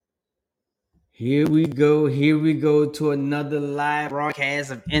Here we go. Here we go to another live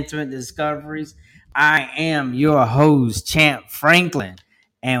broadcast of Intimate Discoveries. I am your host, Champ Franklin,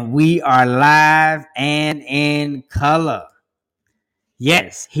 and we are live and in color.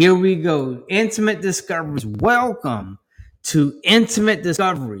 Yes, here we go. Intimate Discoveries. Welcome to Intimate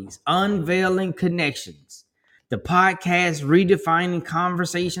Discoveries, Unveiling Connections, the podcast redefining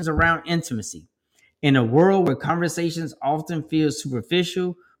conversations around intimacy. In a world where conversations often feel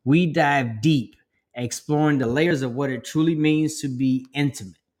superficial, we dive deep, exploring the layers of what it truly means to be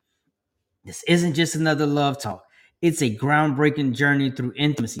intimate. This isn't just another love talk. It's a groundbreaking journey through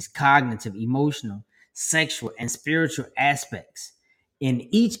intimacy's cognitive, emotional, sexual, and spiritual aspects. In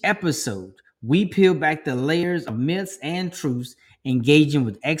each episode, we peel back the layers of myths and truths, engaging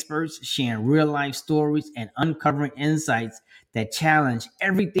with experts, sharing real life stories, and uncovering insights that challenge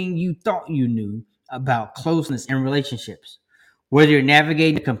everything you thought you knew about closeness and relationships. Whether you're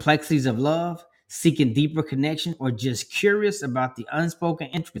navigating the complexities of love, seeking deeper connection, or just curious about the unspoken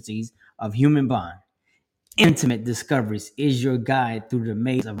intricacies of human bond, Intimate Discoveries is your guide through the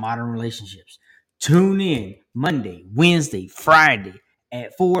maze of modern relationships. Tune in Monday, Wednesday, Friday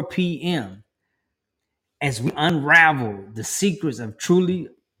at 4 p.m. as we unravel the secrets of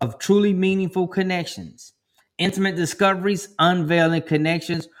truly meaningful connections. Intimate Discoveries, Unveiling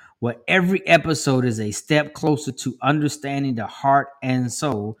Connections, where every episode is a step closer to understanding the heart and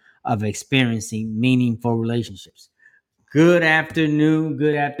soul of experiencing meaningful relationships. Good afternoon.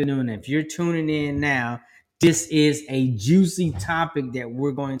 Good afternoon. If you're tuning in now, this is a juicy topic that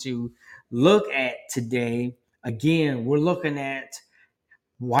we're going to look at today. Again, we're looking at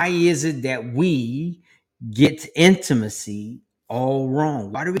why is it that we get intimacy all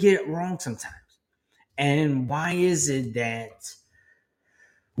wrong? Why do we get it wrong sometimes? And why is it that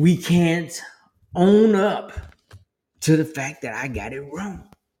we can't own up to the fact that I got it wrong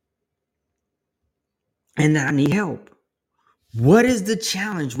and that I need help? What is the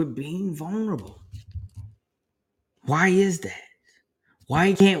challenge with being vulnerable? Why is that?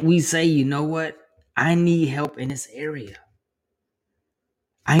 Why can't we say, you know what? I need help in this area.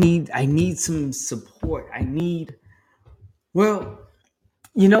 I need some support. Well,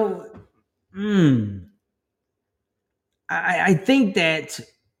 you know, mm, I think that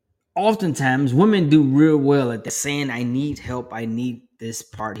oftentimes women do real well at saying, I need help. I need this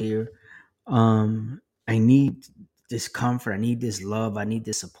part here. I need this comfort. I need this love. I need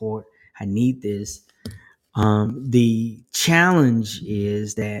this support. I need this. The challenge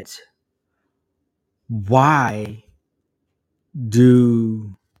is that why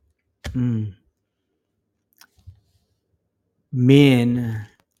do men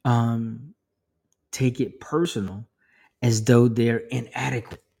take it personal as though they're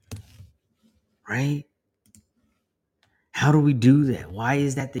inadequate, right? How do we do that? Why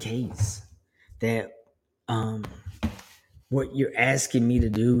is that the case? That um, what you're asking me to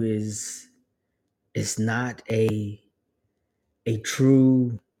do is not a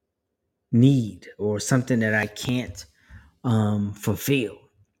true need or something that I can't fulfill.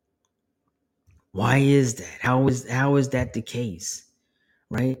 Why is that? How is that the case?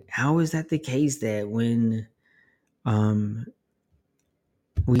 Right? How is that the case that when um,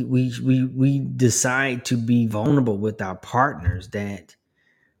 we decide to be vulnerable with our partners, that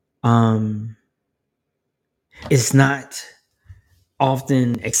um, it's not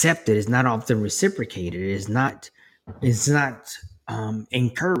often accepted, it's not often reciprocated, it's not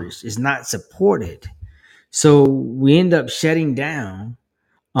encouraged, it's not supported. So we end up shutting down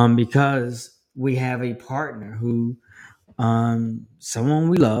because we have a partner who someone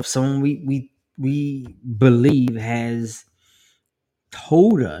we love, someone we believe has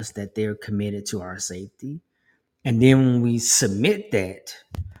told us that they're committed to our safety. And then when we submit that,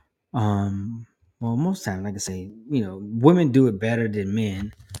 well, most times, like I say, women do it better than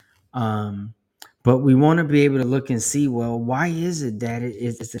men. Um, but we want to be able to look and see, well, why is it that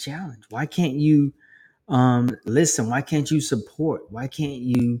it's a challenge? Why can't you listen? Why can't you support? Why can't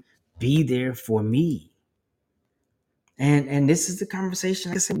you be there for me? And this is the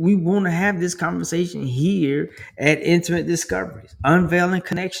conversation. Like I said, we want to have this conversation here at Intimate Discoveries, Unveiling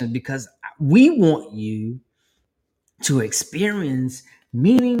Connections, because we want you to experience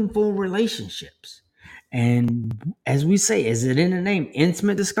meaningful relationships. And as we say, is it in the name,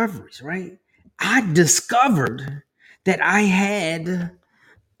 Intimate Discoveries, right? I discovered that I had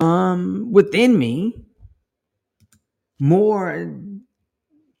within me more,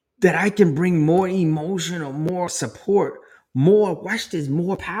 that I can bring more emotional, more support, more, watch this,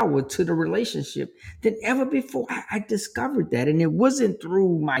 more power to the relationship than ever before. I discovered that. And it wasn't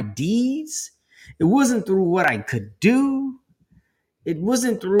through my deeds. It wasn't through what I could do. It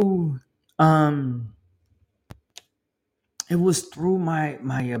wasn't through um it was through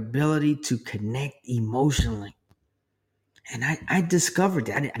my ability to connect emotionally, and I discovered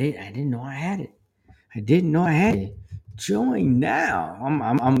that I didn't know I had it. I didn't know I had it. Join now. I'm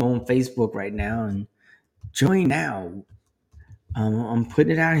on Facebook right now, and join now. I'm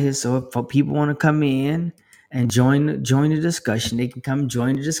putting it out here, so if people want to come in and join the discussion, they can come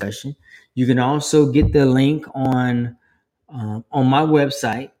join the discussion. You can also get the link on my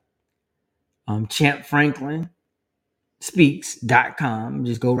website, champfranklin.speaks.com.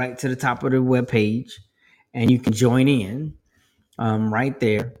 Just go right to the top of the webpage, and you can join in right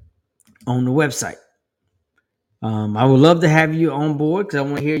there on the website. I would love to have you on board because I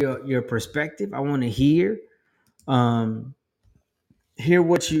want to hear your perspective. I want to um, hear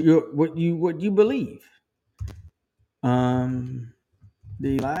what you believe. Um,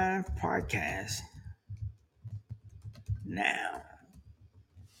 the live podcast now,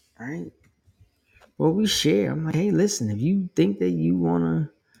 right? Well, we share. I'm like, hey, listen, if you think that you wanna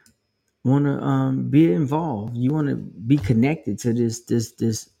be involved, you wanna be connected to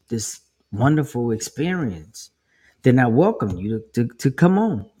this wonderful experience, then I welcome you to come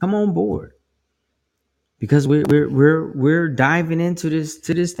on board, because we're diving into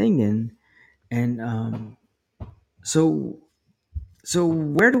this thing, and so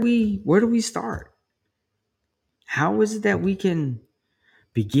where do we start? How is it that we can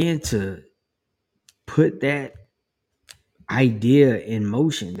begin to put that idea in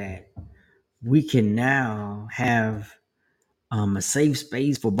motion, that we can now have a safe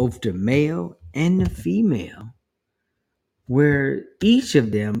space for both the male and the female, where each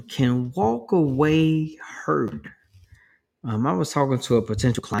of them can walk away hurt? I was talking to a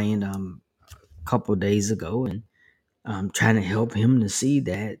potential client a couple of days ago, and I'm trying to help him to see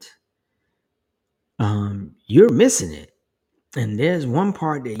that you're missing it. And there's one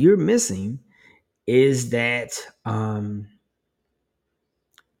part that you're missing, is that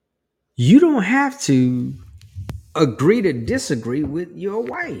you don't have to agree to disagree with your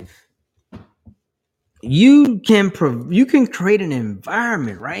wife. You can create an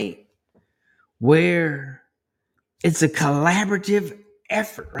environment, right, where it's a collaborative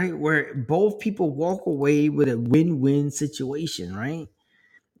effort, right, where both people walk away with a win-win situation, right?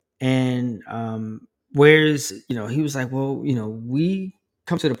 And whereas, he was like, well, we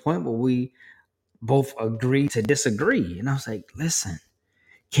come to the point where we both agree to disagree. And I was like, listen,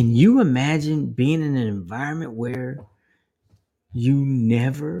 can you imagine being in an environment where you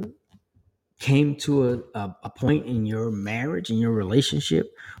never came to a point in your marriage, in your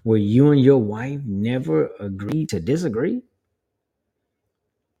relationship, where you and your wife never agreed to disagree?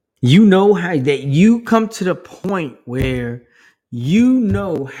 You know how that you come to the point where you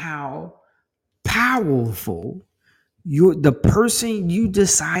know how powerful the person you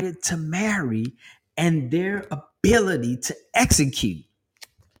decided to marry and their ability to execute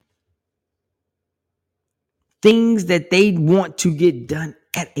things that they want to get done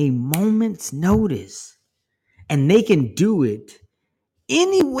at a moment's notice. And they can do it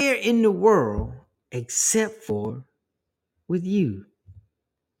anywhere in the world except for with you,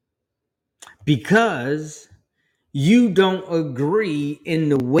 because you don't agree in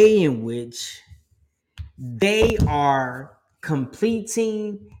the way in which they are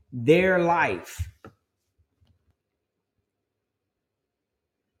completing their life.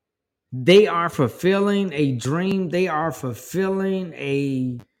 They are fulfilling a dream. They are fulfilling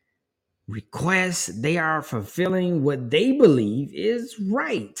a request. They are fulfilling what they believe is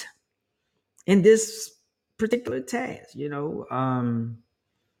right in this particular task.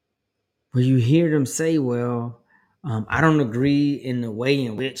 Where you hear them say, well, I don't agree in the way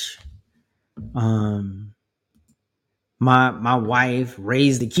in which um, my wife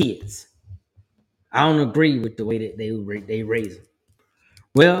raised the kids. I don't agree with the way that they raise them.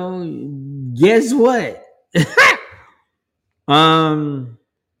 Well, guess what? um,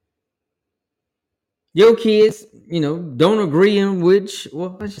 your kids, don't agree in which.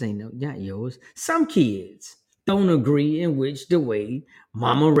 Well, I should say no, not yours. Some kids don't agree in which the way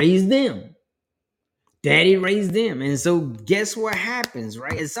mama raised them, daddy raised them, and so guess what happens,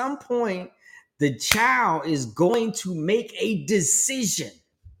 right? At some point, the child is going to make a decision.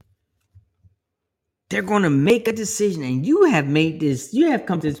 They're going to make a decision, and you have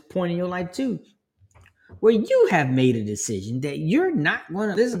come to this point in your life too, where you have made a decision that you're not going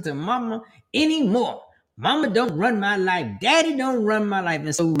to listen to mama anymore. Mama don't run my life. Daddy don't run my life.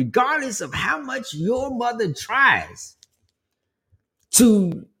 And so regardless of how much your mother tries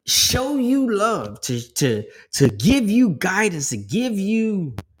to show you love, to give you guidance, to give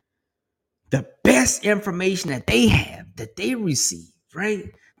you the best information that they have, that they receive,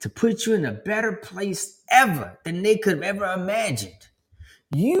 right? to put you in a better place ever than they could have ever imagined,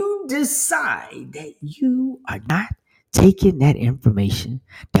 you decide that you are not taking that information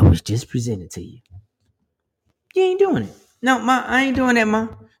that was just presented to you. You ain't doing it. No, ma, I ain't doing that, ma.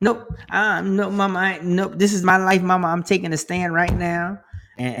 Nope. No, mama. Nope. This is my life, mama. I'm taking a stand right now.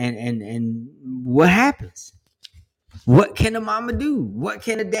 And what happens? What can a mama do? What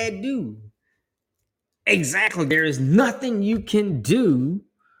can a dad do? Exactly. There is nothing you can do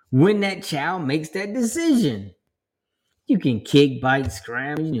when that child makes that decision. You can kick, bite,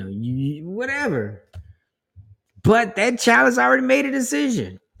 scram, whatever. But that child has already made a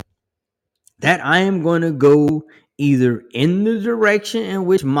decision that I am going to go either in the direction in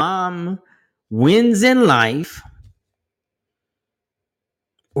which mom wins in life,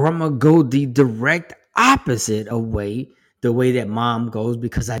 or I'm going to go the direct opposite away, the way that mom goes,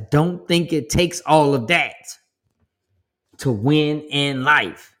 because I don't think it takes all of that to win in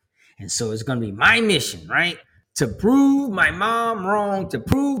life. And so it's going to be my mission, right? To prove my mom wrong, to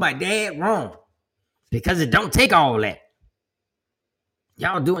prove my dad wrong, because it don't take all that.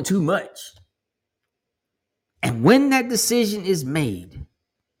 Y'all doing too much. And when that decision is made,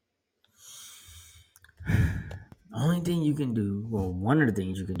 the only thing you can do, well, one of the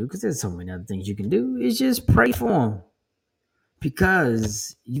things you can do, because there's so many other things you can do, is just pray for them.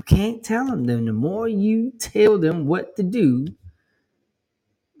 Because you can't tell them. Then the more you tell them what to do,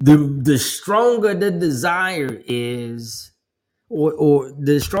 the stronger the desire is, or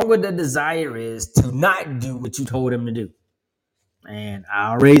the stronger the desire is to not do what you told them to do. And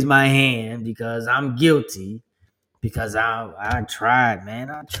I'll raise my hand because I'm guilty. Because I tried,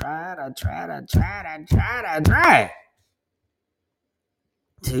 man. I tried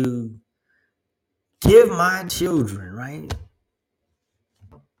to give my children, right,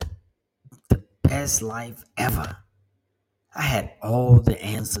 the best life ever. I had all the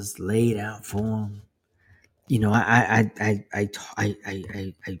answers laid out for them. You know, I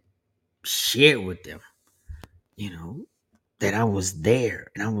shared with them, that I was there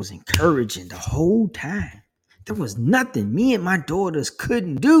and I was encouraging the whole time. There was nothing me and my daughters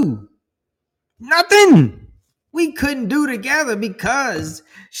couldn't do. Nothing we couldn't do together because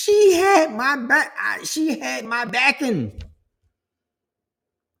she had my back. She had my backing.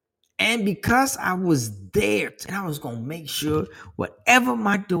 And because I was there and I was going to make sure whatever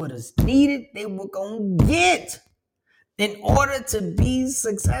my daughters needed, they were going to get in order to be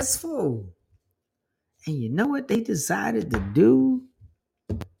successful. And you know what they decided to do?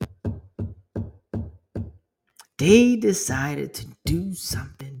 They decided to do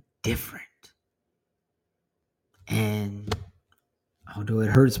something different. And although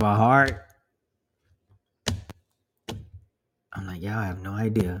it hurts my heart, I'm like, y'all have no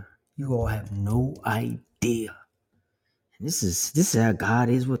idea. You all have no idea. And this is how God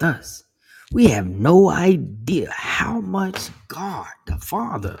is with us. We have no idea how much God, the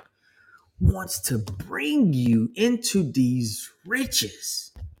Father, wants to bring you into these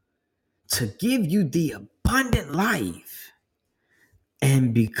riches, to give you the abundant life.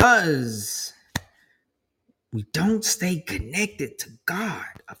 And because we don't stay connected to God,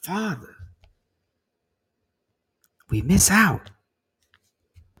 a Father, we miss out.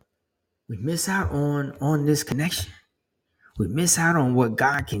 We miss out on this connection. We miss out on what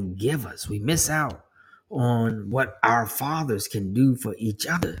God can give us. We miss out on what our fathers can do for each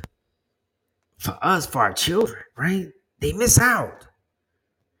other, for us, for our children, right? They miss out.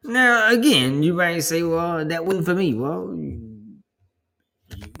 Now, again, you might say, well, that wasn't for me. Well,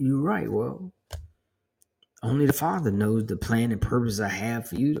 you're right. Well, only the Father knows the plan and purpose I have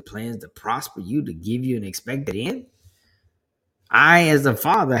for you, the plans to prosper you, to give you an expected end. I, as a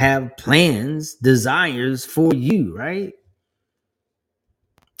father, have plans, desires for you, right?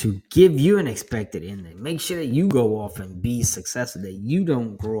 To give you an expected end, and make sure that you go off and be successful, that you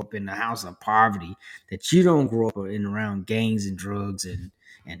don't grow up in the house of poverty, that you don't grow up in around gangs and drugs and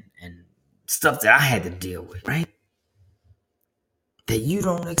stuff that I had to deal with, right? That you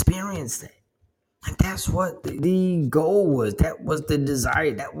don't experience that. And that's what the goal was. That was the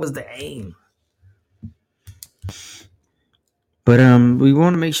desire. That was the aim. But we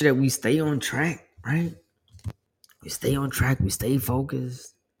want to make sure that we stay on track, right? We stay on track. We stay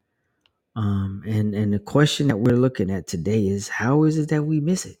focused. And the question that we're looking at today is, how is it that we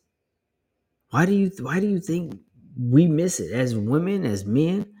miss it? Why do you think we miss it as women, as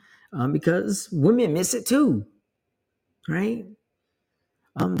men? Because women miss it too, right?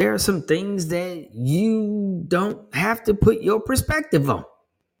 There are some things that you don't have to put your perspective on.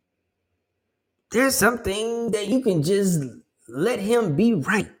 There's something that you can just let him be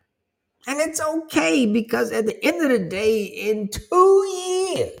right. And it's okay, because at the end of the day, in 2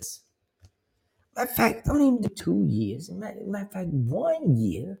 years. Matter of fact, don't even do 2 years. Matter of fact, 1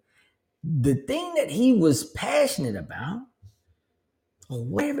 year. The thing that he was passionate about, or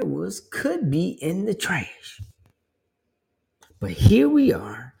whatever it was, could be in the trash. But here we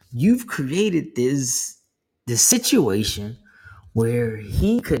are. You've created this situation where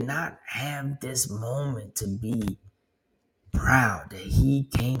he could not have this moment to be proud that he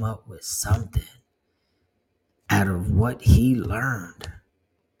came up with something out of what he learned.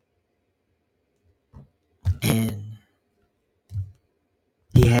 And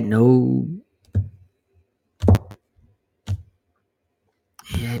he had no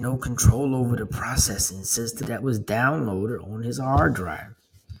control over the processing system that was downloaded on his hard drive.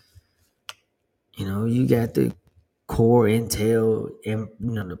 You got the core Intel,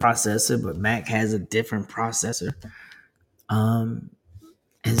 the processor, but Mac has a different processor. And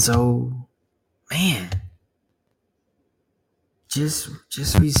so, man, just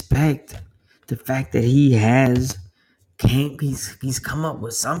respect the fact that he's come up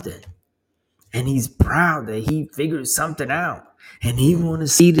with something, and he's proud that he figured something out, and he want to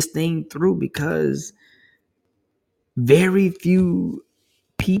see this thing through, because very few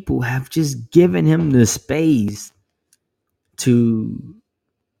people have just given him the space to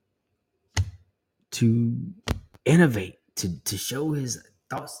innovate, to show his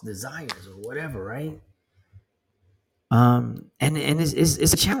thoughts, desires, or whatever, right? And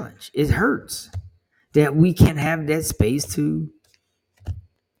it's a challenge. It hurts that we can't have that space to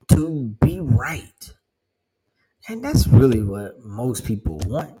be right. And that's really what most people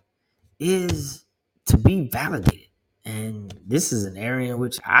want, is to be validated. And this is an area in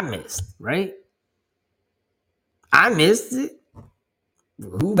which I missed, right? I missed it.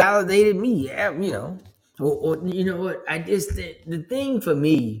 Who validated me? Yeah, Or you know what? The thing for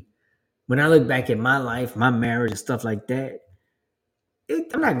me, when I look back at my life, my marriage and stuff like that,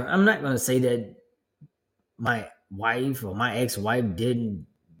 I'm not gonna say that my wife or my ex-wife didn't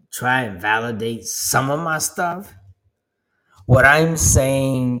try and validate some of my stuff. What I'm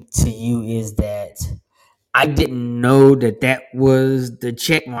saying to you is that I didn't know that was the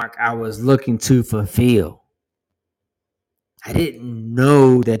check mark I was looking to fulfill. I didn't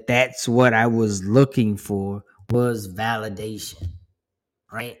know that that's what I was looking for, was validation,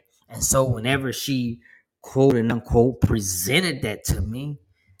 right? And so whenever she, quote and unquote, presented that to me,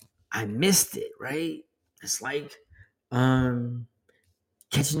 I missed it, right? It's like catching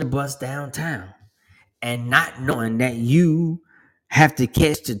the bus downtown and not knowing that you have to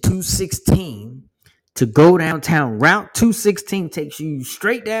catch the 216 to go downtown. Route 216 takes you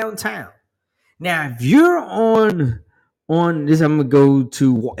straight downtown. Now, if you're on this, I'm gonna go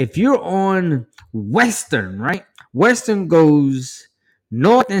to, if you're on Western, right? Western goes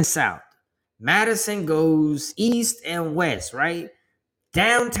north and south. Madison goes east and west, right?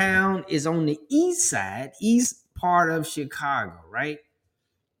 Downtown is on the east side, east part of Chicago, right?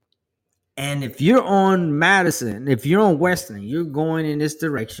 And if you're on Madison, if you're on Western, you're going in this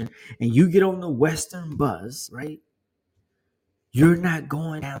direction, and you get on the Western bus, right? You're not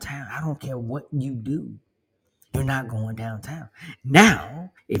going downtown. I don't care what you do. You're not going downtown.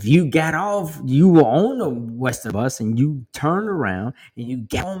 Now, if you got off, you were on the Western bus and you turned around and you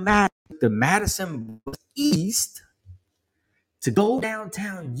got on the Madison bus east to go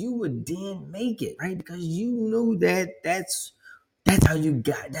downtown, you would then make it, right? Because you knew that's how you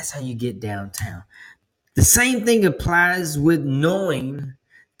get downtown. The same thing applies with knowing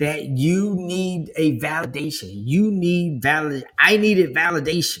that you need a validation. I needed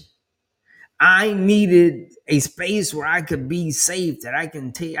validation. I needed a space where I could be safe, that I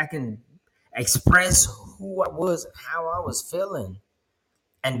can express who I was and how I was feeling,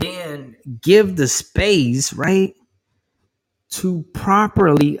 and then give the space, right, to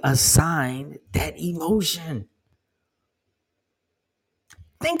properly assign that emotion.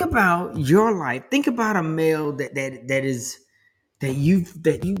 Think about your life. Think about a male that you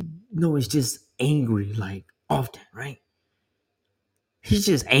know is just angry, like, often, right? He's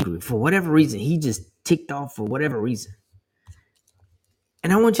just angry for whatever reason. He just ticked off for whatever reason.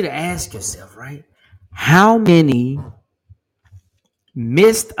 And I want you to ask yourself, right? How many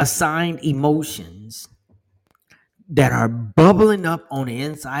missed assigned emotions that are bubbling up on the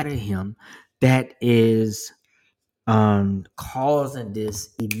inside of him that is causing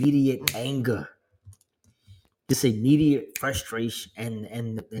this immediate anger, this immediate frustration,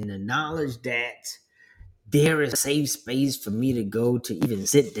 and the knowledge that there is a safe space for me to go to even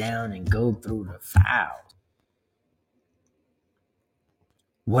sit down and go through the files.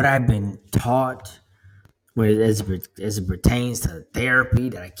 What I've been taught, as it pertains to therapy,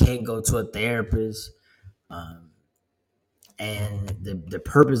 that I can't go to a therapist, And the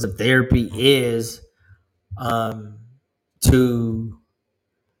purpose of therapy is um, to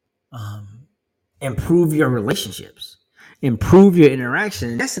um, improve your relationships, improve your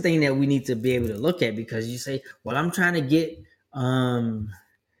interaction. And that's the thing that we need to be able to look at, because you say, well, I'm trying to get um,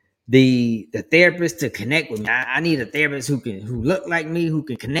 the therapist to connect with me. I need a therapist who look like me, who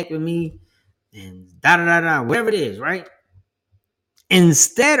can connect with me, and da da da da, whatever it is, right?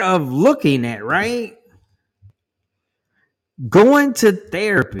 Instead of looking at, right, going to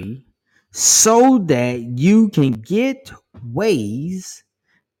therapy so that you can get ways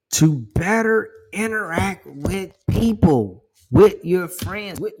to better interact with people, with your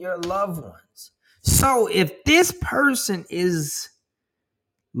friends, with your loved ones. So if this person is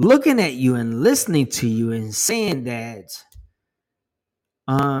looking at you and listening to you and saying that,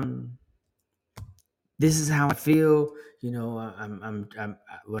 um, this is how I feel, you know,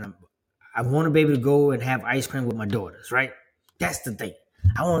 when I want to be able to go and have ice cream with my daughters, right? That's the thing.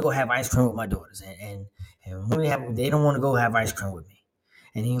 I want to go have ice cream with my daughters, and when they don't want to go have ice cream with me,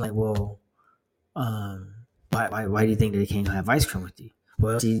 and he's like, well, um, why do you think they can't have ice cream with you?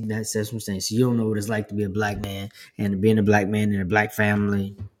 Well, see, that's what I'm saying. So you don't know what it's like to be a black man and being a black man in a black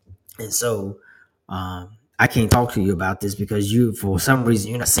family. And so I can't talk to you about this because you, for some reason,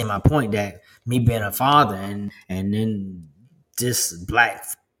 you're not seeing my point that me being a father and then this black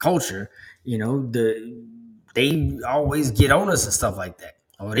culture, you know, they always get on us and stuff like that.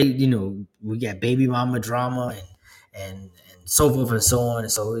 Or they, you know, we got baby mama drama and so forth and so on.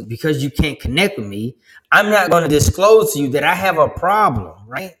 And so because you can't connect with me, I'm not going to disclose to you that I have a problem,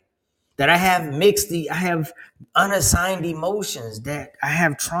 right? That I have unassigned emotions, that I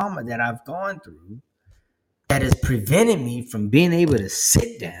have trauma that I've gone through that is preventing me from being able to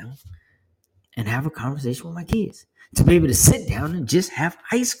sit down and have a conversation with my kids, to be able to sit down and just have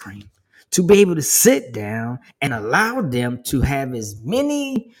ice cream, to be able to sit down and allow them to have as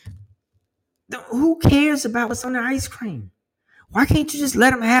many. Who cares about what's on their ice cream? Why can't you just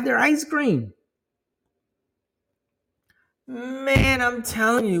let them have their ice cream? Man, I'm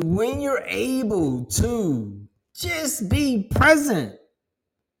telling you, when you're able to just be present,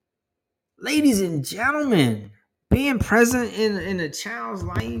 ladies and gentlemen, being present in a child's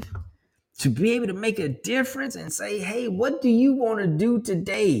life, to be able to make a difference and say, hey, what do you want to do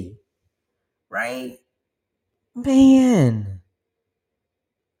today? Right? Man,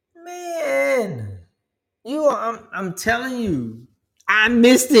 man, I'm telling you, I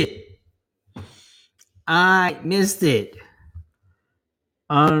missed it. I missed it.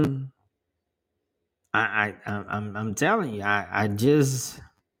 Um, I'm telling you, I'm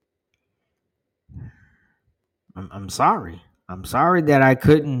sorry. I'm sorry that I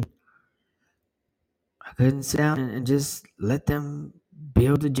couldn't sit down and just let them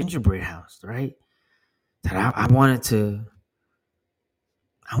build a gingerbread house, right? That I wanted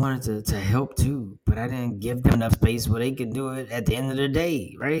to help too, but I didn't give them enough space where they can do it at the end of the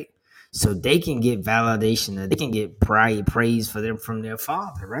day, right? So they can get validation, that they can get praise for them from their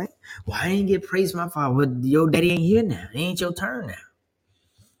father, right? Well, I didn't get praise from my father. Well, your daddy ain't here now. It ain't your turn now.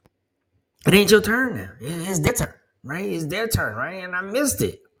 It ain't your turn now. It's their turn, right? It's their turn, right? And I missed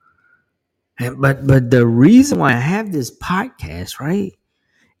it. But the reason why I have this podcast, right,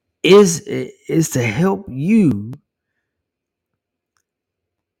 is to help you,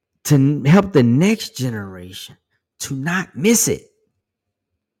 to help the next generation to not miss it.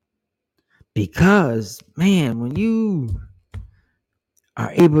 Because, man, when you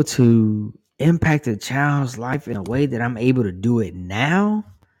are able to impact a child's life in a way that I'm able to do it now,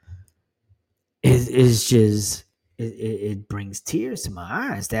 it's just it brings tears to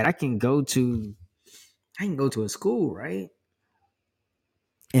my eyes that I can go to a school, right?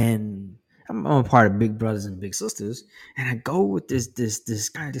 And I'm a part of Big Brothers and Big Sisters, and I go with this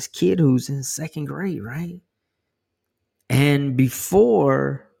kid who's in second grade, right? And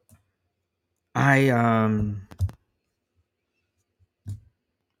I um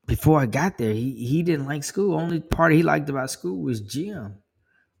before I got there, he didn't like school. Only part he liked about school was gym,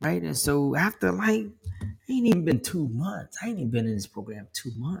 right? And so after ain't even been 2 months. I ain't even been in this program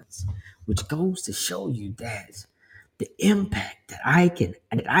 2 months, which goes to show you that the impact that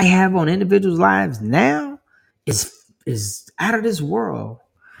I have on individuals' lives now is out of this world.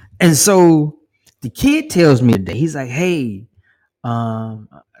 And so the kid tells me today, he's like, hey,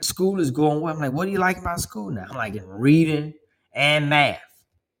 school is going well. I'm like, what do you like about school now? I'm like, in reading and math.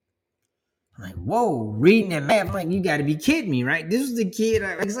 I'm like, whoa, reading and math. I'm like, you got to be kidding me, right? This was the kid,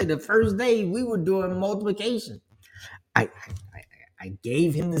 like I said, the first day we were doing multiplication. I, I, I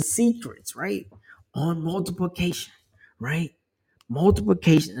gave him the secrets, right? On multiplication, right?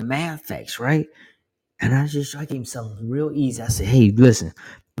 Multiplication and math facts, right? And I gave him something real easy. I said, hey, listen,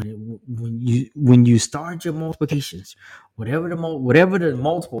 when you start your multiplications, whatever the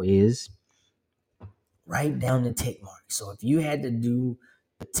multiple is, write down the tick mark. So if you had to do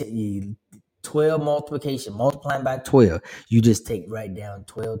 12 multiplication, multiplying by 12, you just write down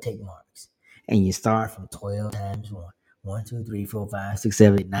 12 tick marks. And you start from 12 times 1. 1, 2, 3, 4, 5, 6,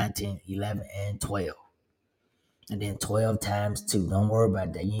 7, 8, 9, 10, 11, and 12. And then 12 times 2. Don't worry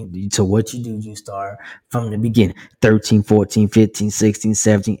about that. So what you do, you start from the beginning. 13, 14, 15, 16,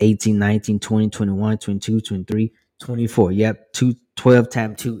 17, 18, 19, 20, 21, 22, 23, 24. Yep. 12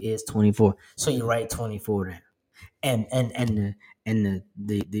 times 2 is 24. So you write 24 down. And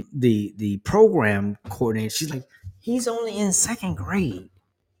the program coordinator, she's like, he's only in second grade.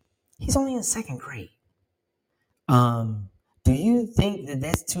 He's only in second grade. Do you think that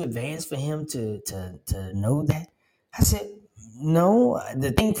that's too advanced for him to know that? I said, no.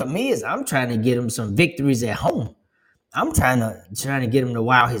 The thing for me is I'm trying to get him some victories at home. I'm trying to get him to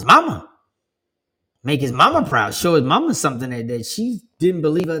wow his mama, make his mama proud, show his mama something that she didn't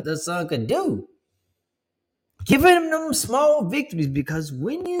believe her son could do. Giving him them small victories, because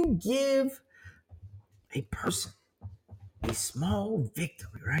when you give a person a small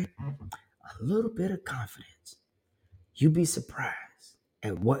victory, right, a little bit of confidence, you'd be surprised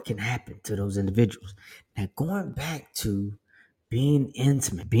at what can happen to those individuals. Now, going back to being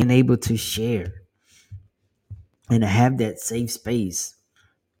intimate, being able to share, and to have that safe space,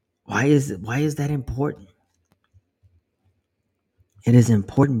 why is that important? It is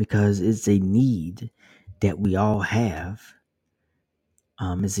important because it's a need that we all have.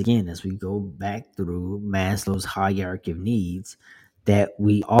 It's again, as we go back through Maslow's hierarchy of needs, that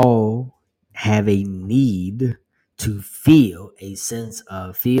we all have a need to feel a sense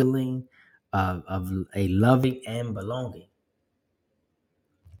of feeling of a loving and belonging.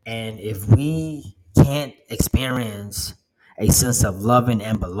 And if we can't experience a sense of loving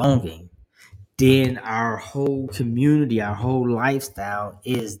and belonging, then our whole community, our whole lifestyle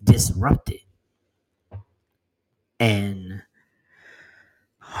is disrupted. And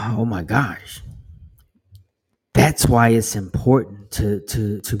oh my gosh, that's why it's important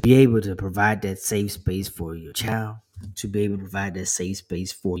to be able to provide that safe space for your child, to be able to provide that safe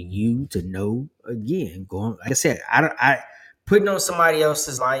space for you to know, again, going, like I said, I putting on somebody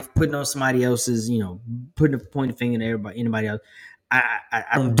else's life, putting on somebody else's, putting a pointing finger at anybody else. I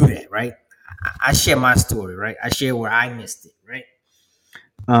don't do that, right? I share my story, right? I share where I missed it, right?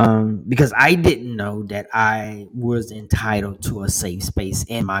 Because I didn't know that I was entitled to a safe space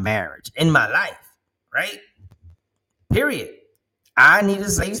in my marriage, in my life, right? Period. I need a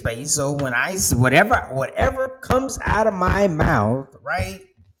safe space. So when whatever comes out of my mouth, right,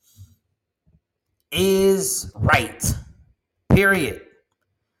 is right. Period.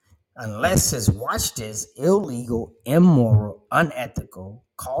 Unless it's watched as illegal, immoral, unethical,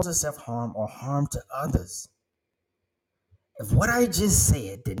 causes self-harm or harm to others. If what I just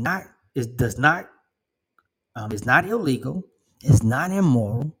said is not illegal, it's not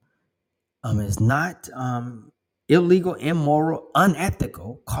immoral, it's not illegal, immoral,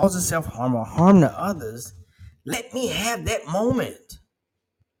 unethical, causes self-harm or harm to others, let me have that moment.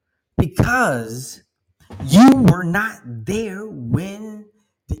 Because you were not there when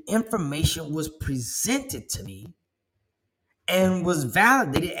the information was presented to me and was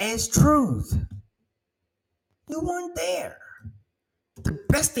validated as truth. You weren't there. The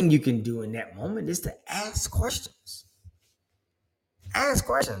best thing you can do in that moment is to ask questions. Ask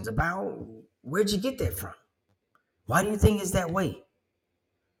questions about, where'd you get that from? Why do you think it's that way?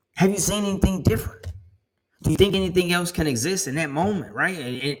 Have you seen anything different? Do you think anything else can exist in that moment, right?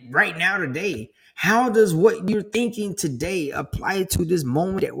 And right now, today, how does what you're thinking today apply to this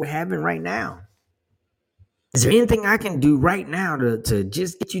moment that we're having right now? Is there anything I can do right now to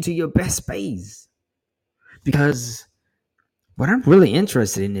just get you to your best space? Because what I'm really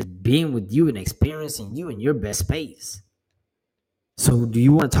interested in is being with you and experiencing you in your best space. So do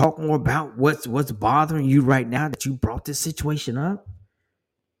you want to talk more about what's bothering you right now that you brought this situation up?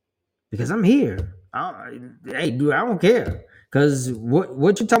 Because I'm here. Hey, dude, I don't care. Because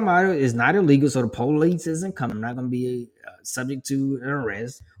what you're talking about is not illegal, so the police isn't coming. I'm not going to be subject to an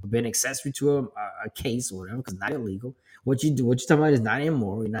arrest or be an accessory to a case or whatever, because it's not illegal. What you're talking about is not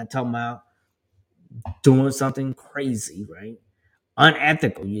immoral. You're not talking about doing something crazy, right?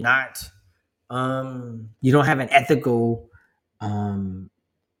 Unethical. You're not. You don't have an ethical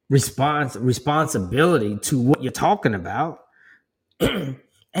responsibility to what you're talking about.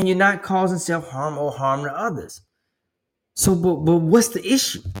 And you're not causing self-harm or harm to others. So, but what's the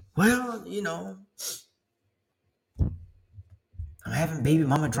issue? Well, I'm having baby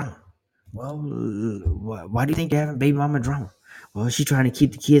mama drama. Well, why do you think you're having baby mama drama? Well, she's trying to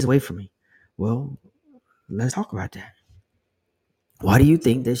keep the kids away from me. Well, let's talk about that. Why do you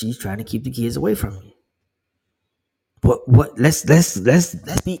think that she's trying to keep the kids away from me? What let's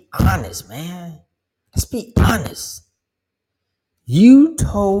be honest, man. Let's be honest. You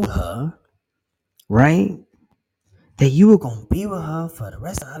told her, right, that you were gonna be with her for the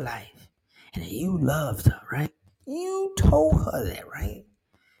rest of her life. And that you loved her, right? You told her that, right?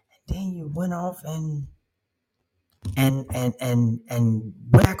 And then you went off and went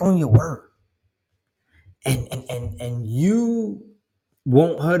back on your word. And you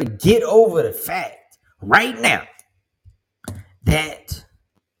want her to get over the fact right now that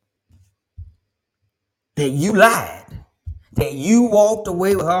you lied, that you walked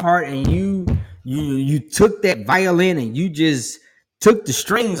away with her heart, and you took that violin and you just took the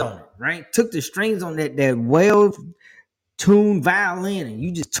strings on it, right? Took the strings on that well tuned violin, and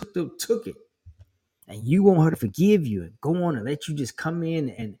you just took it, and you want her to forgive you and go on and let you just come in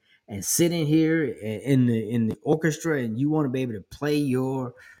and sit in here in the orchestra, and you want to be able to play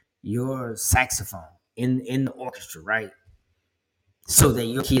your saxophone in the orchestra, right? So that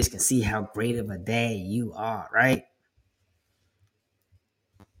your kids can see how great of a dad you are, right?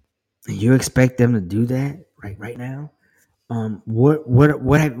 And you expect them to do that right now? What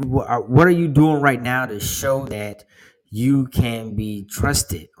are you doing right now to show that you can be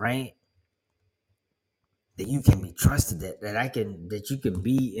trusted, right? That you can be trusted, that you can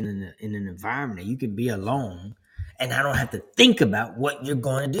be in an environment that you can be alone, and I don't have to think about what you're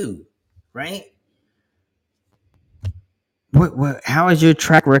going to do, right? What how has your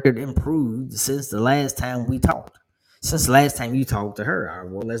track record improved since the last time we talked? Since the last time you talked to her?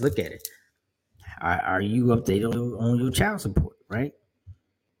 Well, let's look at it. Are you updated on your child support, right?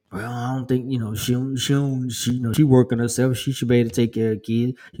 Well, I don't think she working herself. She should be able to take care of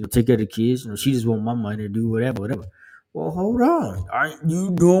kids. Take care of the kids. She just want my money to do whatever. Well, hold on. Aren't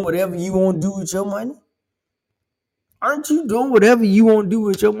you doing whatever you want to do with your money? Aren't you doing whatever you want to do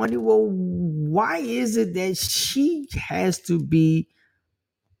with your money? Well, why is it that she has to be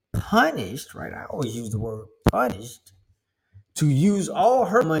punished? Right? I always use the word punished to use all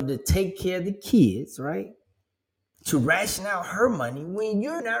her money to take care of the kids, right? To ration out her money when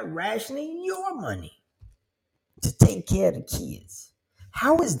you're not rationing your money to take care of the kids.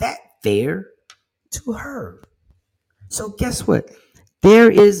 How is that fair to her? So guess what?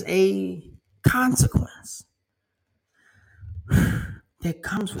 There is a consequence that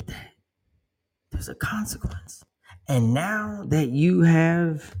comes with that. There's a consequence. And now that you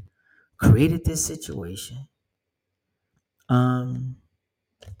have created this situation, um,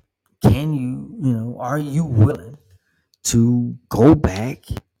 are you willing to go back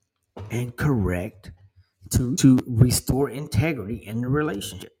and correct to restore integrity in the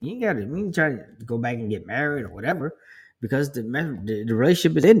relationship? You ain't got to try to go back and get married or whatever, because the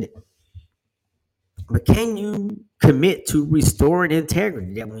relationship is ended. But can you commit to restoring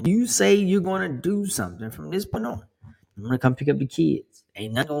integrity? That when you say you're going to do something from this point on, I'm going to come pick up the kids,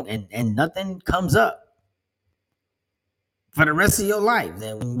 ain't nothing, and nothing comes up for the rest of your life.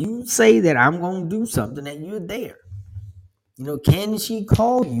 That when you say that I'm going to do something, that you're there. Can she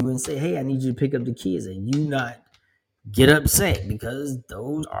call you and say, "Hey, I need you to pick up the kids," and you not get upset because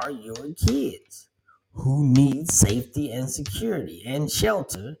those are your kids who need safety and security and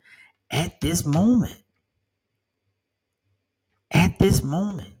shelter at this moment? At this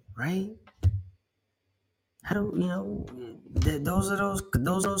moment, right? How do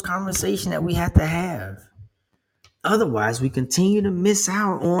those conversations that we have to have? Otherwise, we continue to miss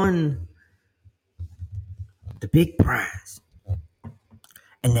out on the big prize,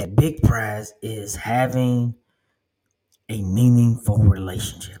 and that big prize is having a meaningful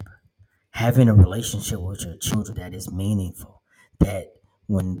relationship. Having a relationship with your children that is meaningful, that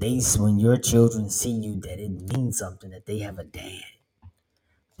when your children see you, that it means something, that they have a dad,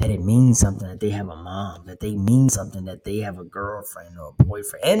 that it means something that they have a mom, that they mean something that they have a girlfriend or a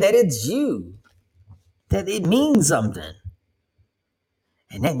boyfriend, and that it's you, that it means something.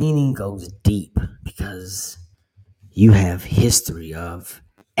 And that meaning goes deep because you have history of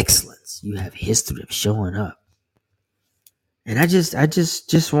excellence. You have history of showing up. And I just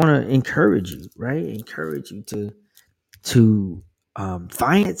want to encourage you, right? Encourage you to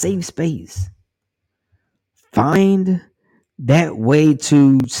find that safe space. Find that way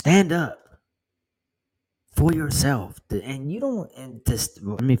to stand up for yourself. And you don't, and just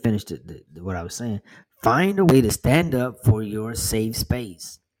let me finish what I was saying. Find a way to stand up for your safe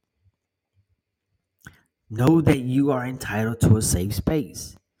space. Know that you are entitled to a safe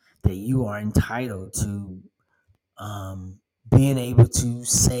space, that you are entitled to being able to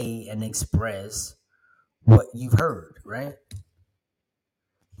say and express what you've heard, right?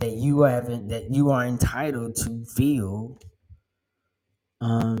 That you are entitled to feel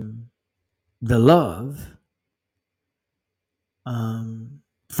um, the love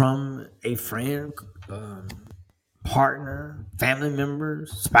from a friend, um, partner, family member,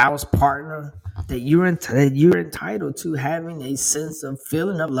 spouse, partner, that you're entitled to having a sense of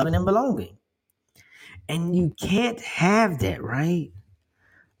feeling of loving and belonging. And you can't have that, right?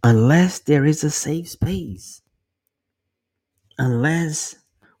 Unless there is a safe space. Unless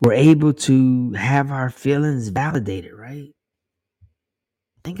we're able to have our feelings validated, right?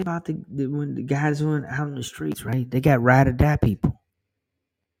 Think about when the guys who are out in the streets, right? They got ride or die people.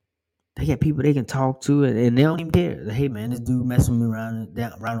 They got people they can talk to, and they don't even care. Hey man, this dude messing me around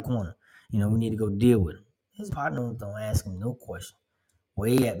the corner. We need to go deal with him. His partner don't ask him no question. Where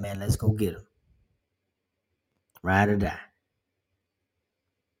he at, man? Let's go get him. Ride or die.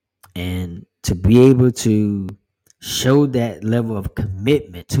 And to be able to show that level of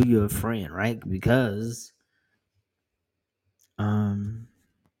commitment to your friend, right? Because um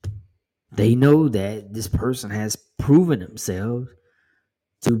they know that this person has proven themselves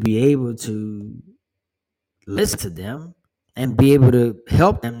to be able to listen to them and be able to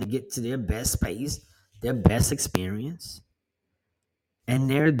help them to get to their best space, their best experience. And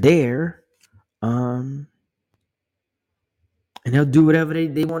they're there. And they'll do whatever they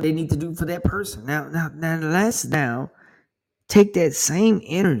need to do for that person. Now let's now take that same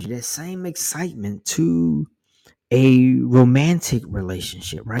energy, that same excitement to a romantic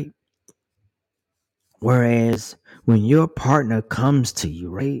relationship, right? Whereas when your partner comes to you,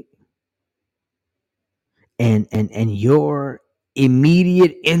 right, and your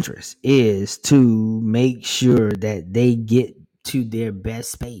immediate interest is to make sure that they get to their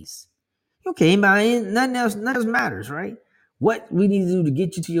best space. Okay, man, nothing else matters, right? What we need to do to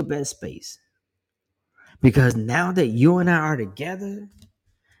get you to your best space. Because now that you and I are together,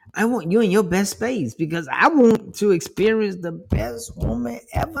 I want you in your best space because I want to experience the best woman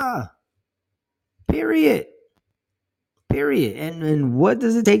ever. Period. Period. And what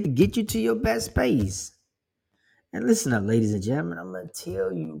does it take to get you to your best space? And listen up, ladies and gentlemen, I'm going to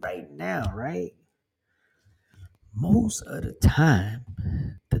tell you right now, right? Most of the time,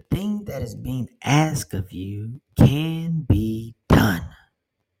 the thing that is being asked of you can be done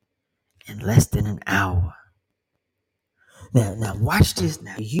in less than an hour. Now watch this.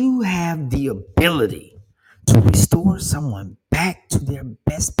 Now you have the ability to restore someone back to their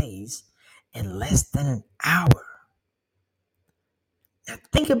best space in less than an hour. Now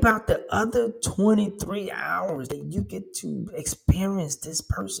think about the other 23 hours that you get to experience this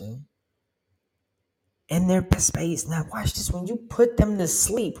person in their best space. Now watch this. When you put them to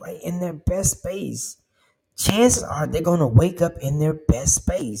sleep, right, in their best space, chances are they're going to wake up in their best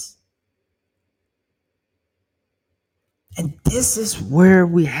space. And this is where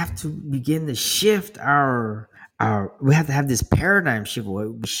we have to begin to shift our we have to have this paradigm shift where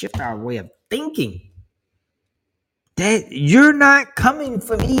we shift our way of thinking. That you're not coming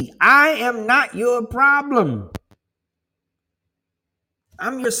for me. I am not your problem.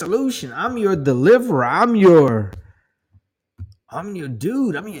 I'm your solution. I'm your deliverer. I'm your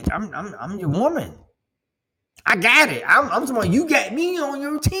dude. I'm your woman. I got it. I'm someone. You got me on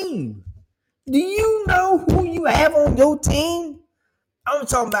your team. Do you know who you have on your team? I'm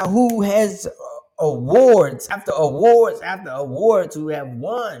talking about who has awards after awards after awards, who have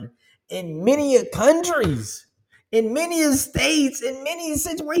won in many countries, in many states, in many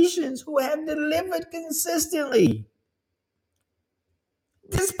situations, who have delivered consistently.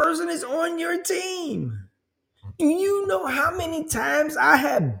 This person is on your team. Do you know how many times I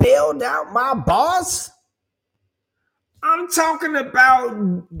have bailed out my boss? I'm talking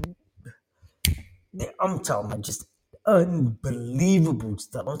about just unbelievable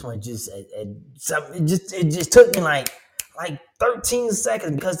stuff. I'm talking just something. It just took me like 13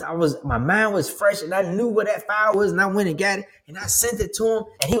 seconds because my mind was fresh and I knew what that file was and I went and got it and I sent it to him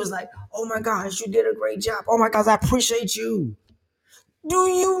and he was like, "Oh my gosh, you did a great job. Oh my gosh, I appreciate you." Do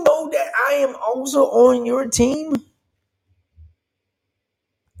you know that I am also on your team?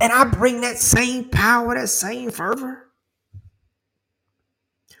 And I bring that same power, that same fervor.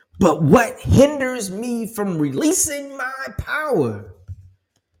 But what hinders me from releasing my power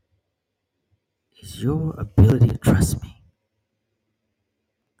is your ability to trust me.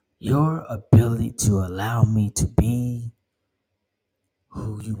 Your ability to allow me to be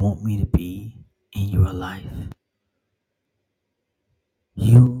who you want me to be in your life.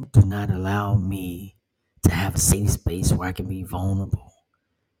 You do not allow me to have a safe space where I can be vulnerable.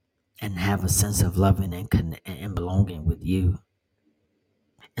 and have a sense of loving and belonging with you.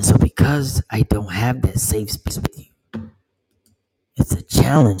 And so, because I don't have that safe space with you, it's a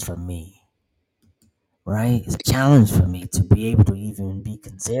challenge for me, right? It's a challenge for me to be able to even be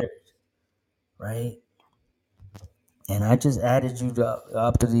considered, right? And I just added you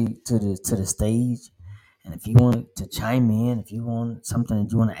up to the stage. And if you want to chime in, if you want something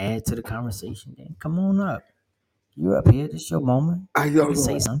that you want to add to the conversation, then come on up. You're up here. This is your moment. How You y'all can say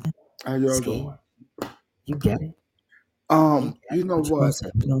doing? something. How y'all Scared. doing? You get it. You got You it. know What you gonna what? say?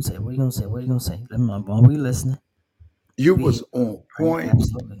 What you gonna say? What you gonna say? What you gonna say? Let me know. We listening. You We here. was on Right? point,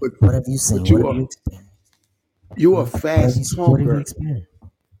 Absolutely. but What have you seen? but What have you experienced? you a What have you fast what have you talker experienced?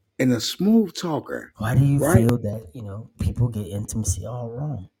 and a smooth talker, Why do you right? feel that, people get intimacy all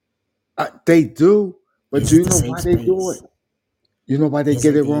wrong? They do, but Is do it you the know safe why they do it? space? You know why they Is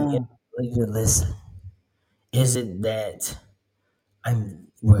get it it the wrong? inability to listen? Is it that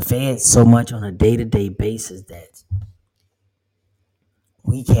we're fed so much on a day-to-day basis that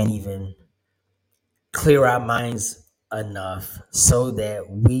we can't even clear our minds enough so that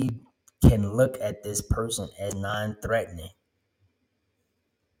we can look at this person as non-threatening?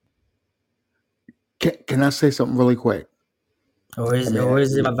 Can I say something really quick? Or I is mean, or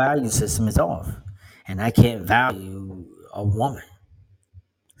is it my value system is off? And I can't value a woman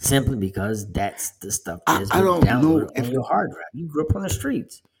simply because that's the stuff that's I been don't know downloaded on if your hard drive. You grew up on the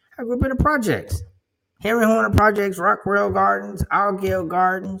streets. I grew up in the projects. Henry Horner Projects, Rockwell Gardens, Argyle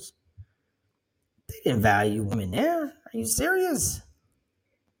Gardens. They didn't value women there. Are you serious?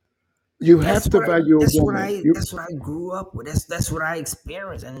 you That's have to what I, value a that's what woman. I that's what I grew up with. That's what I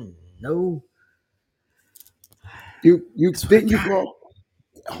experienced, and no, You that's what I didn't you got. grow up?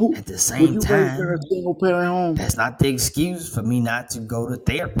 Who At the were same you raised in a time, single parent home? that's not the excuse for me not to go to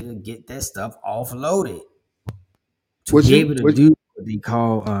therapy to get that stuff offloaded. To Was be you? able to Was do what they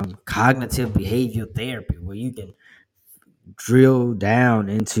call cognitive behavioral therapy, where you can drill down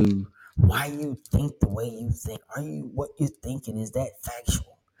into why you think the way you think. Are you what you're thinking? Is that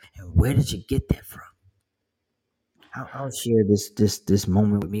factual? And where did you get that from? I'll share this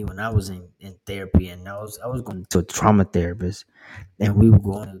moment with me when I was in therapy, and I was going to a trauma therapist, and we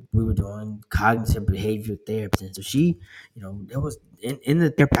were doing cognitive behavioral therapy. And so she, there was in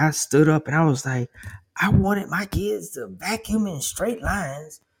the therapy, I stood up and I was like, I wanted my kids to vacuum in straight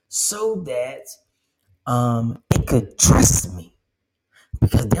lines so that they could trust me,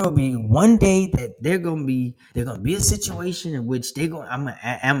 because there will be one day that they're gonna be a situation in which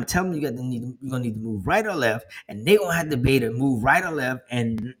I'm telling you, you're gonna need to move right or left, and they're gonna have to be able to move right or left,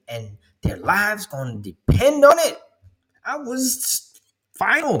 and their lives gonna depend on it. I was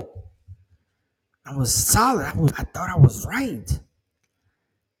final. I was solid. I thought I was right.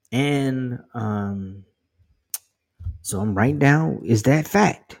 And so I'm writing down, is that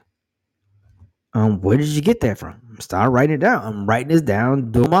fact? Where did you get that from? Start writing it down. I'm writing this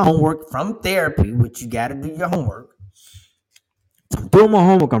down, doing my homework from therapy, which you got to do your homework. I'm doing my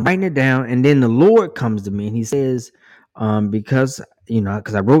homework. I'm writing it down, and then the Lord comes to me and He says, because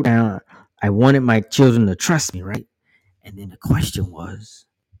I wrote down, I wanted my children to trust me, right? And then the question was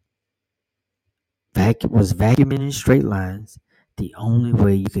vacuuming in straight lines the only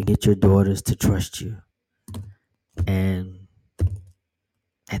way you can get your daughters to trust you? And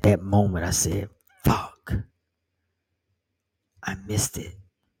at that moment, I said, "Fuck, I missed it.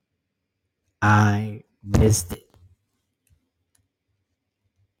 I missed it.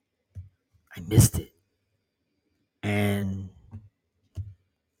 I missed it." And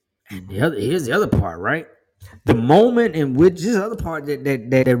here's the other part, right? The moment in which this other part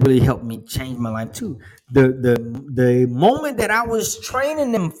that really helped me change my life too. The moment that I was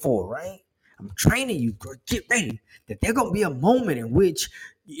training them for, right? I'm training you, girl, get ready. That there's gonna be a moment in which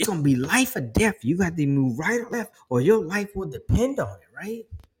it's gonna be life or death. You got to move right or left, or your life will depend on it, right?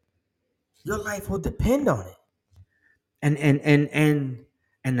 Your life will depend on it. And and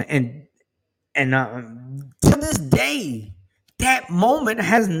to this day, that moment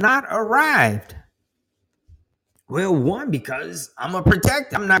has not arrived. Well, one, because I'm a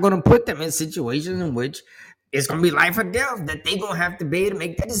protector. I'm not going to put them in situations in which it's going to be life or death, that they're going to have to be able to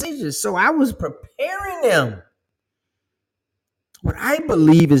make that decision. So I was preparing them. What I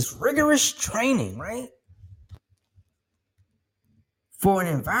believe is rigorous training, right? For an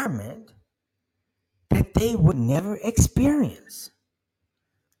environment that they would never experience.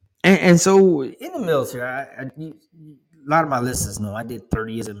 And so in the military, a lot of my listeners know I did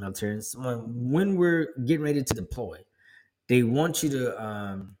 30 years in the military. And so when we're getting ready to deploy, they want you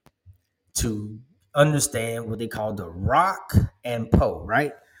to understand what they call the rock and pull,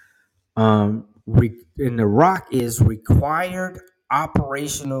 right? And the rock is required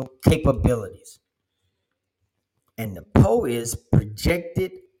operational capabilities. And the PO is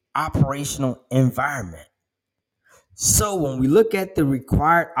projected operational environment. So when we look at the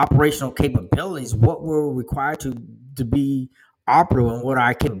required operational capabilities, what we're required to be operative and what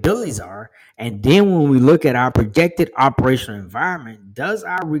our capabilities are, and then when we look at our projected operational environment, does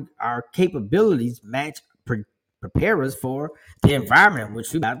our capabilities match prepare us for the environment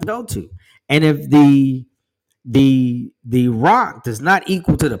which we're about to go to? And if the rock does not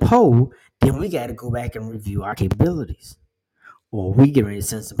equal to the pole, then we got to go back and review our capabilities, or we get ready to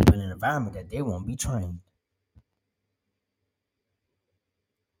send some people in an environment that they won't be trained.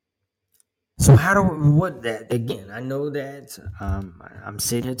 So how do what that again? I know that I'm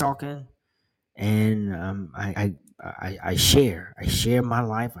sitting here talking, and I share my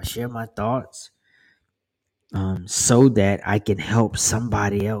life, I share my thoughts, so that I can help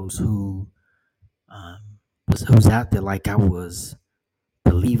somebody else um, who's out there like I was,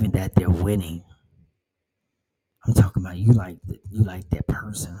 believing that they're winning. I'm talking about you like that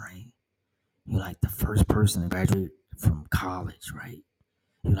person, right? You like the first person to graduate from college, right?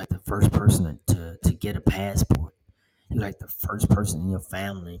 You like the first person to get a passport. You like the first person in your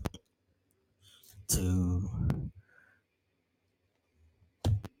family to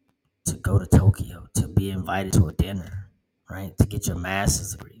to go to Tokyo, to be invited to a dinner, right? To get your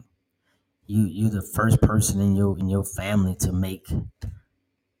master's degree. You the first person in your family to make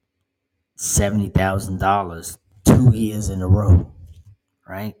 $70,000 2 years in a row,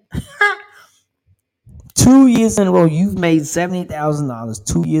 right? 2 years in a row, you've made $70,000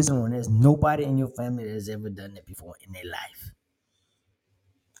 2 years in a row. And there's nobody in your family that has ever done that before in their life,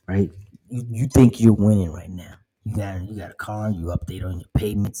 right? You think you're winning right now. You got a car. You update on your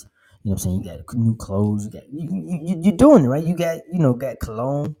payments. You know what I'm saying? You got new clothes. You're doing it right. You got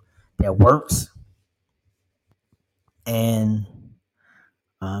cologne that works, and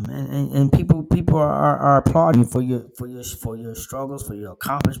and people are applauding you for your struggles, for your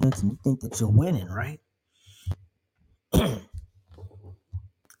accomplishments, and you think that you're winning, right?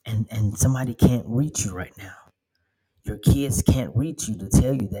 And somebody can't reach you right now. Your kids can't reach you to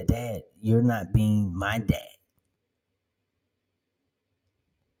tell you that, Dad, you're not being my dad,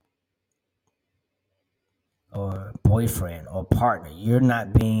 or boyfriend or partner. You're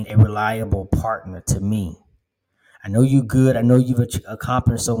not being a reliable partner to me. I know you good. I know you've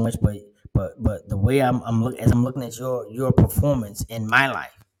accomplished so much, but the way as I'm looking at your performance in my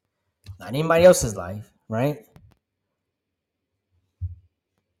life, not anybody else's life, right?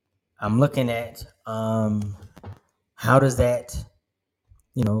 I'm looking at how does that,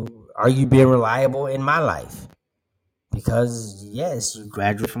 are you being reliable in my life? Because yes, you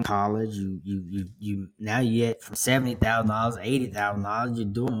graduate from college, you now you get from $70,000, $80,000, you're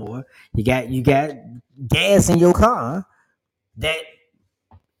doing more. You got gas in your car that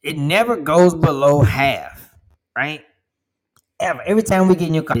it never goes below half, right? Every time we get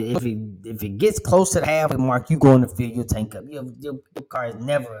in your car, if it gets close to the halfway mark, you going to fill your tank up. Your car has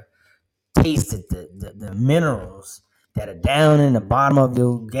never tasted the minerals that are down in the bottom of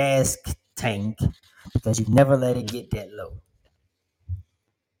your gas tank because you never let it get that low.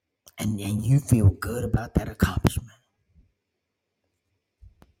 And you feel good about that accomplishment.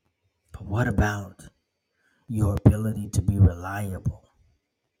 But what about your ability to be reliable,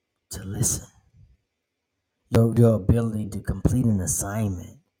 to listen, your ability to complete an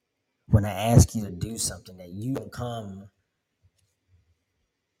assignment when I ask you to do something that you don't come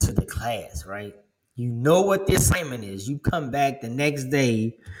to the class, right? You know what the assignment is. You come back the next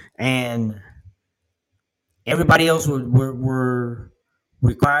day and everybody else were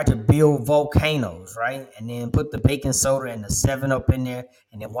required to build volcanoes, right? And then put the baking soda and the 7-Up in there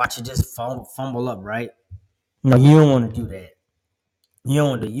and then watch it just fumble up, right? No, you don't want to do that. You don't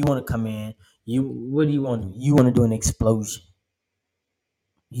want to. You want to come in. What do you want to do? You want to do an explosion.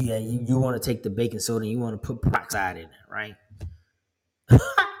 Yeah, you want to take the baking soda and you want to put peroxide in it, right?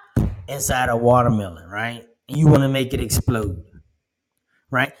 Inside a watermelon, right? You want to make it explode,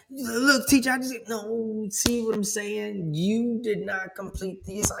 right? Look, teacher, I just no. See what I'm saying? You did not complete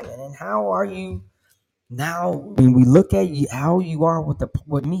the assignment, and how are you now? When we look at you, how you are with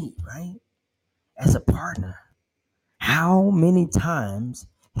me, right? As a partner, how many times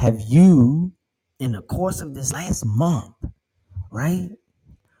have you, in the course of this last month, right?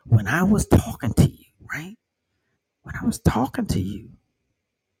 When I was talking to you, right? When I was talking to you,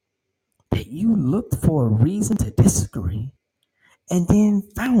 that you looked for a reason to disagree and then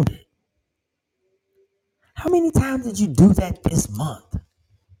found it. How many times did you do that this month?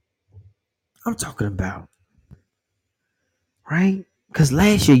 I'm talking about, right? Because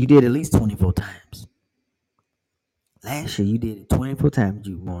last year you did at least 24 times. Last year you did it 24 times.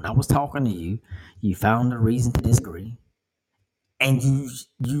 When I was talking to you, you found a reason to disagree. And you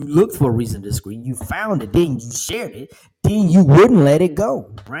looked for a reason to disagree. You found it, then you shared it, then you wouldn't let it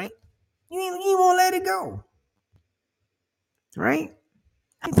go, right? You won't let it go, right?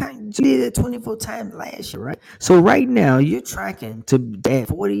 You did it 24 times last year, right? So right now you're tracking to that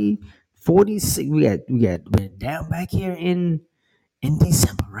 40, 46. We're down back here in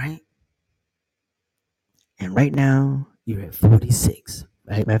December, right? And right now you're at 46.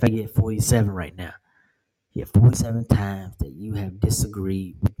 Right? Matter of fact, you're at 47 right now. You have 47 times that you have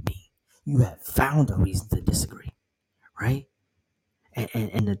disagreed with me. You have found a reason to disagree, right?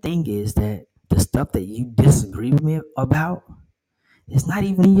 And the thing is that the stuff that you disagree with me about is not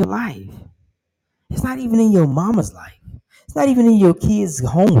even in your life. It's not even in your mama's life. It's not even in your kids'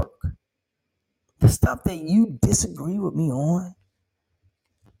 homework. The stuff that you disagree with me on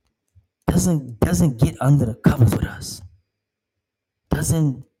doesn't get under the covers with us.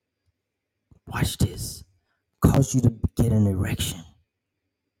 Doesn't, watch this, cause you to get an erection.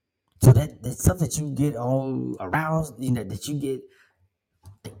 So that stuff that you get all aroused, that you get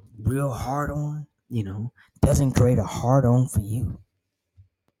real hard on, doesn't create a hard on for you.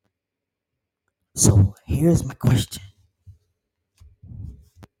 So here's my question.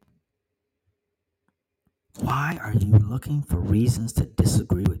 Why are you looking for reasons to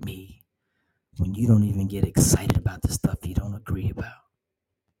disagree with me when you don't even get excited about the stuff you don't agree about?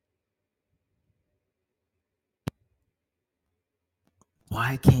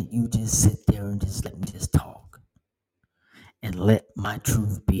 Why can't you just sit there and just let me just talk and let my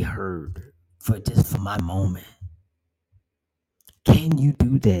truth be heard for my moment? Can you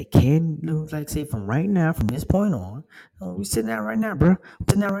do that? Can you, like, say, from right now, from this point on, we sitting down right now, bro. We're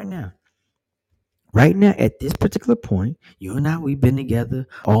sitting down right now. Right now, at this particular point, you and I, we've been together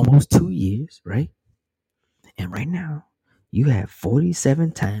almost 2 years, right? And right now, you have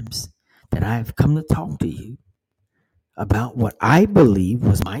 47 times that I've come to talk to you about what I believe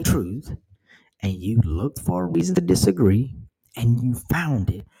was my truth, and you looked for a reason to disagree, and you found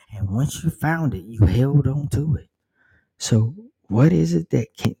it. And once you found it, you held on to it. So, what is it that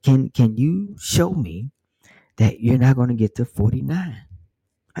can you show me that you're not going to get to 49?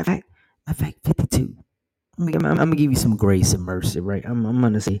 In fact, 52. I'm gonna give you some grace and mercy, right? I'm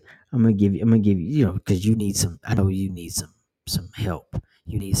gonna say I'm gonna give you, because you need some. I know you need some help.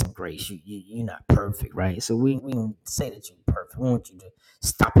 You need some grace. You're not perfect, right? So we don't say that you're perfect. We want you to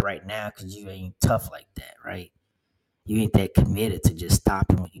stop it right now because you ain't tough like that, right? You ain't that committed to just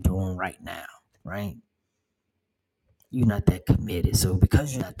stopping what you're doing right now, right? You're not that committed. So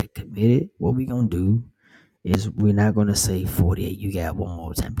because you're not that committed, what we gonna do is we're not gonna say 48. You got one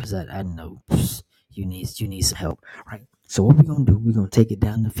more time because I know you need some help, right? So what we're gonna do, we're gonna take it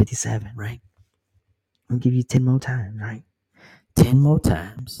down to 57, right? I'll give you 10 more times, right? 10 more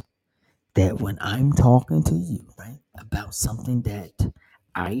times that when I'm talking to you, right, about something that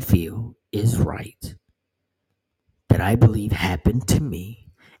I feel is right, that I believe happened to me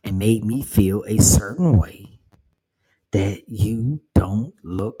and made me feel a certain way, that you don't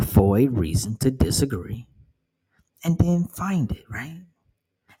look for a reason to disagree and then find it, right?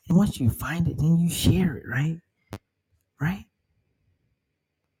 And once you find it, then you share it, right? Right?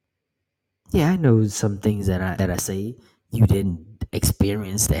 Yeah, I know some things that I say you didn't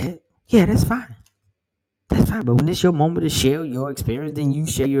experience that. Yeah, that's fine. That's fine. But when it's your moment to share your experience, then you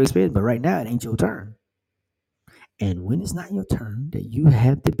share your experience. But right now, it ain't your turn. And when it's not your turn, that you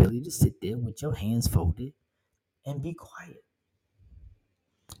have the ability to sit there with your hands folded and be quiet,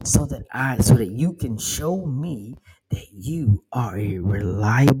 so that you can show me that you are a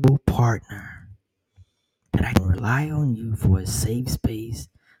reliable partner, that I can rely on you for a safe space,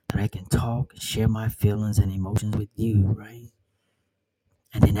 that I can talk and share my feelings and emotions with you, right?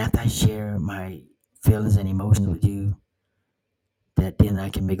 And then after I share my feelings and emotions with you, that then I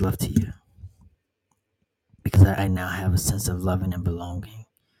can make love to you. Because I now have a sense of loving and belonging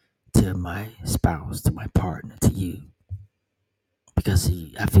to my spouse, to my partner, to you. Because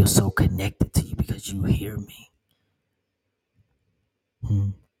I feel so connected to you because you hear me.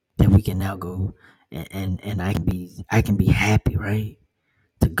 Then we can now go and I can be happy, right?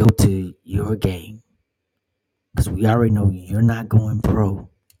 To go to your game. Because we already know you're not going pro.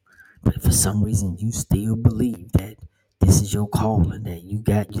 But if for some reason you still believe that this is your calling, that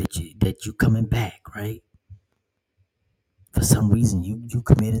you coming back, right? For some reason you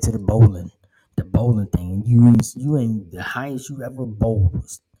committed to the bowling thing, and you ain't the highest you ever bowled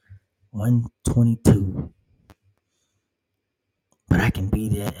was 122. But I can be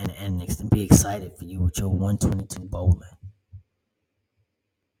there and be excited for you with your 122 bowling.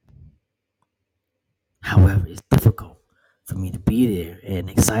 However, it's difficult for me to be there and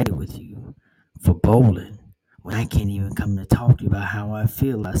excited with you for bowling when I can't even come to talk to you about how I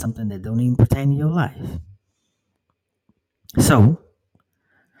feel about something that don't even pertain to your life. So,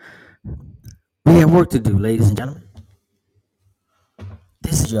 we have work to do, ladies and gentlemen.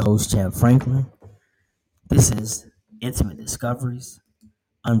 This is your host, Champ Franklin. This is Intimate Discoveries,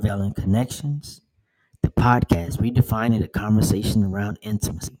 Unveiling Connections, the podcast redefining the conversation around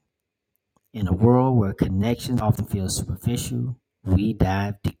intimacy. In a world where connections often feel superficial, we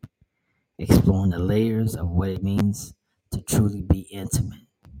dive deep, exploring the layers of what it means to truly be intimate.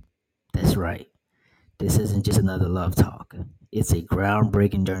 That's right. This isn't just another love talk. It's a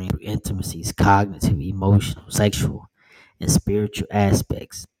groundbreaking journey through intimacy's cognitive, emotional, sexual, and spiritual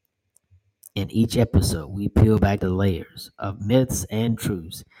aspects. In each episode, we peel back the layers of myths and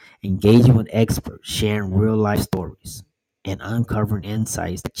truths, engaging with experts, sharing real life stories, and uncovering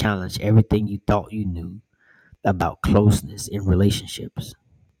insights that challenge everything you thought you knew about closeness in relationships.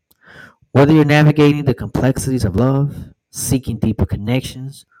 Whether you're navigating the complexities of love, seeking deeper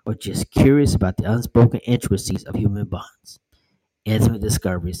connections, or just curious about the unspoken intricacies of human bonds, Intimate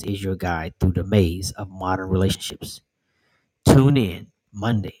Discoveries is your guide through the maze of modern relationships. Tune in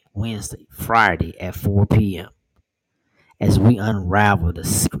Monday, Wednesday, Friday at 4 p.m. as we unravel the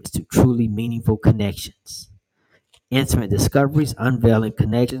secrets to truly meaningful connections. Intimate Discoveries, Unveiling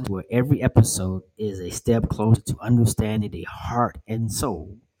Connections, where every episode is a step closer to understanding the heart and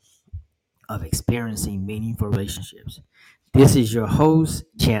soul of experiencing meaningful relationships. This is your host,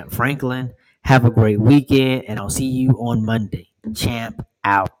 Champ Franklin. Have a great weekend, and I'll see you on Monday. Champ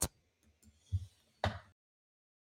out.